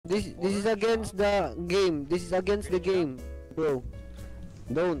This is against the game. This is against the game, bro.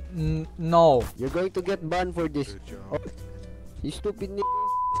 Don't. No. You're going to get banned for this. Oh, you stupid nigga.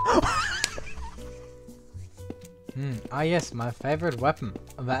 Ah yes, my favorite weapon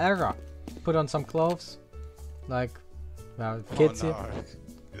of the era. Put on some clothes, like kids here.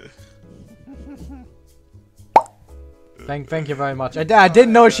 Thank you very much. I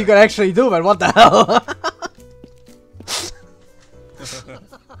didn't know she could actually do it. What the hell?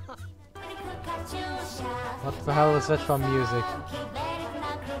 What the hell is that for music?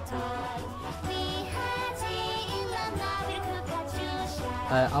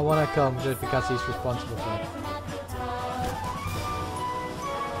 I wanna kill him just because he's responsible for it.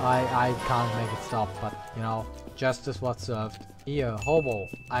 I can't make it stop, but you know, justice was served. Here, hobo,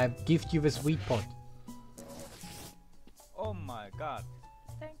 I gift you this wheat pot. Oh my god.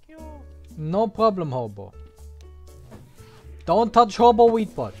 Thank you. No problem, hobo. Don't touch hobo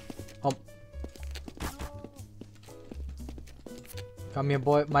wheat pot. Come here,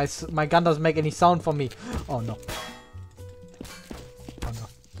 boy. My gun doesn't make any sound for me. Oh no. Oh no.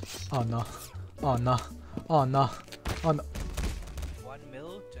 Oh no. Oh no. Oh no. Oh no. 1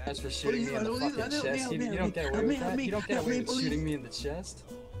 mil. As for shooting me in the fucking chest, you don't get away with that. You don't get away with shooting me in the chest.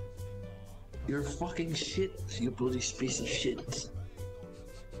 You're fucking shit, you bloody piece of shit.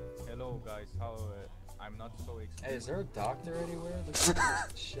 Hello guys, how I'm not so excited. Hey, is there a doctor anywhere?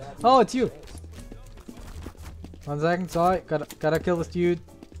 Oh, it's you. 1 second, sorry. Gotta kill this dude.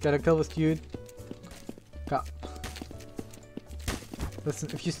 Gotta kill this dude.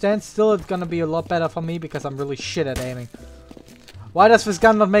 Listen, if you stand still, it's gonna be a lot better for me because I'm really shit at aiming. Why does this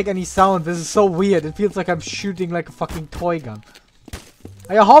gun not make any sound? This is so weird. It feels like I'm shooting like a fucking toy gun.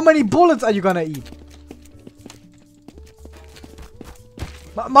 How many bullets are you gonna eat?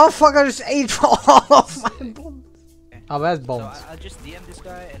 Motherfucker just ate for all of my bullets. Oh, where's Bones? So I'll just DM this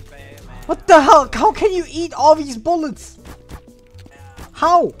guy and pay him. What the hell? How can you eat all these bullets?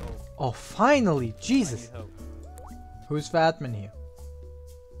 How? Oh, finally. Jesus. Who's the admin here?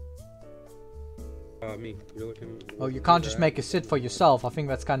 Me. You're looking. Oh, you can't just make a sit for yourself. I think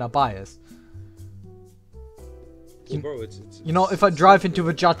that's kind of biased. Well, bro, you know, if I drive into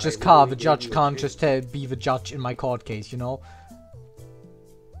the judge's car, the judge can't just be the judge in my court case, you know?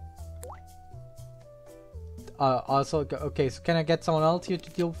 Also, okay, so can I get someone else here to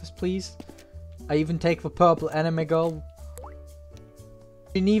deal with this, please? I even take the purple anime girl.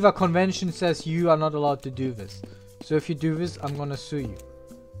 Geneva Convention says you are not allowed to do this. So if you do this, I'm gonna sue you.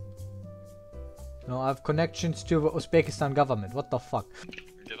 No, I have connections to the Uzbekistan government. What the fuck?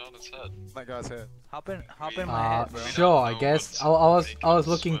 Get on his head. My guy's head. Hop in my head, bro. Sure, I guess. I was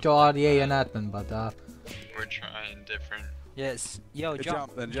looking to RDA and admin, but we're trying different. Yes. Yo,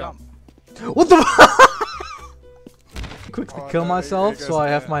 jump. What the fuck? Quickly kill myself so I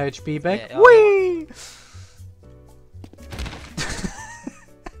have my HP back. Yeah, whee!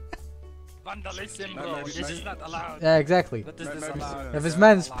 Vandalism, bro. This is not allowed. Yeah, exactly. What does this allow? If this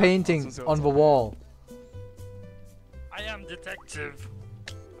man's painting on the wall. I am detective.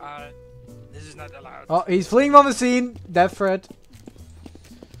 This is not allowed. Oh, he's fleeing from the scene. Death threat.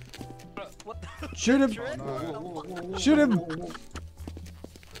 What? Shoot him. Shoot him.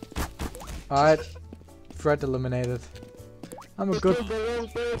 Alright. Threat eliminated. I'm a good wrong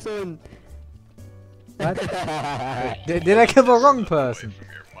person. What? did I kill the wrong person?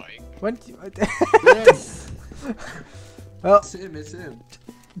 When? Yes. Well, It's him.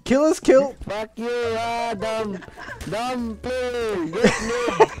 kill is kill. Fuck you, dumb player. Yes,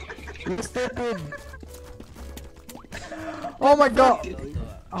 noob. You stupid. Oh my god.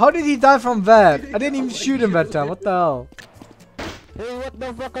 How did he die from that? I didn't even shoot him that time. What the hell? Hey, what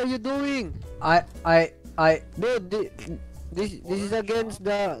the fuck are you doing? Dude, this is against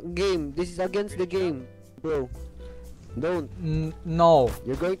the game. This is against the game, bro. Don't. No.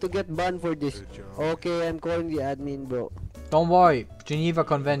 You're going to get banned for this. Okay, I'm calling the admin, bro. Don't worry. Geneva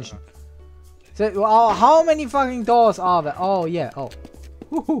Convention. So, how many fucking doors are there? Oh, yeah. Oh.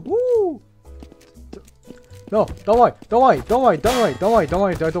 No, don't worry.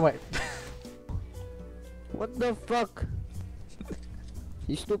 What the fuck?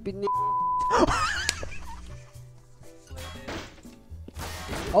 You stupid nigga.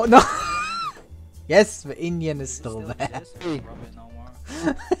 Oh, no. Yes, the Indian is still there. Hey.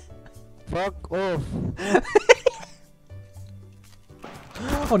 Fuck off.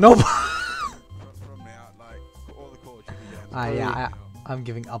 Oh, no. Yeah, I'm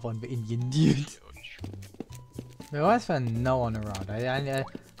giving up on the Indian dude. There was no one around.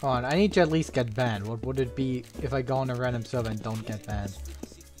 Come on, I need to at least get banned. What would it be if I go on a random server and don't get banned?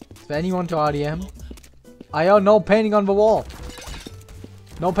 Is there anyone to RDM? I don't know, painting on the wall.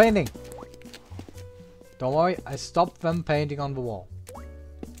 No painting. Don't worry, I stopped them painting on the wall.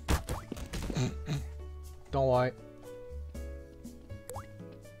 Don't worry.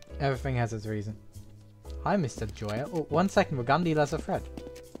 Everything has its reason. Hi, Mr. Joya. Oh, 1 second, the gun dealer's a threat.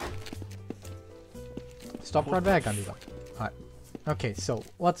 Stop right there, gun dealer. Alright. Okay, so,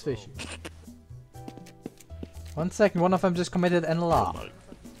 what's the issue? 1 second, one of them just committed an alot.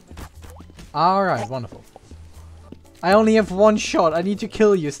 Alright, wonderful. I only have 1 shot, I need to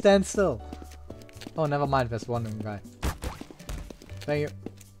kill you, stand still. Oh, never mind, there's one guy. Thank you.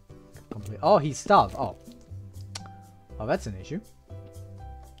 Complete. Oh, he's starved. Oh. Oh, that's an issue.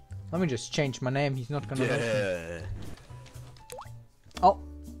 Let me just change my name, he's not gonna let me. Oh.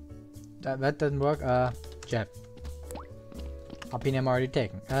 That didn't work. Jeff. RP name already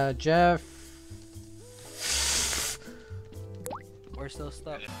taken. Jeff. We're still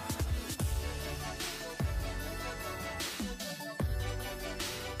stuck.